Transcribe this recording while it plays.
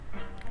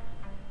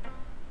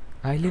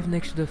I live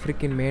next to the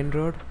freaking main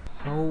road.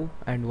 How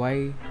and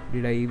why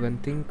did I even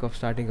think of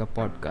starting a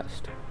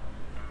podcast?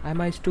 Am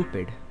I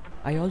stupid?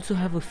 I also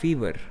have a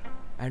fever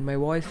and my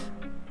voice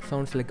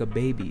sounds like a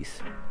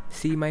baby's.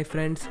 See, my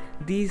friends,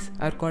 these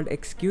are called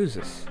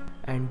excuses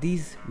and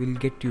these will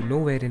get you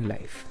nowhere in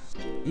life.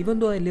 Even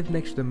though I live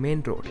next to the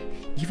main road,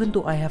 even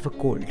though I have a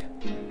cold,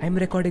 I'm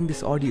recording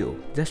this audio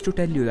just to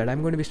tell you that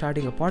I'm going to be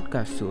starting a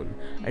podcast soon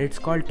and it's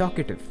called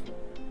Talkative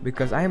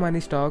because I'm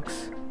Anish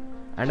Talks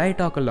and I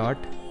talk a lot,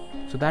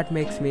 so that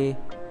makes me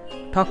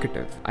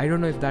talkative. I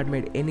don't know if that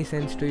made any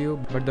sense to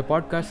you, but the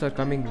podcasts are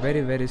coming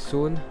very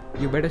soon.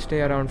 You better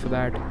stay around for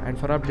that, and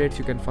for updates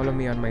you can follow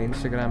me on my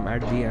Instagram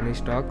at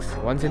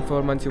 @theAnishTalks. Once in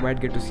 4 months you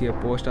might get to see a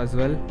post as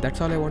well.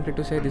 That's all I wanted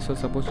to say. This was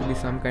supposed to be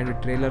some kind of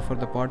trailer for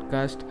the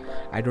podcast.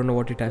 I don't know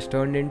what it has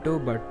turned into,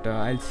 but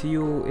I'll see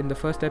you in the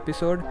first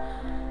episode.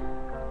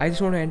 I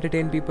just want to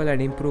entertain people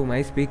and improve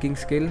my speaking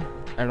skill,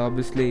 and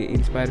obviously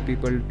inspire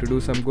people to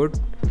do some good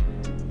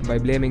by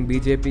blaming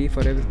BJP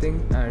for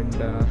everything, and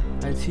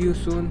I'll see you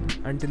soon.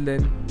 Until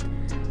then,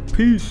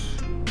 peace.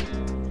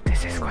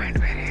 This is going to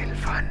be real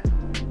fun.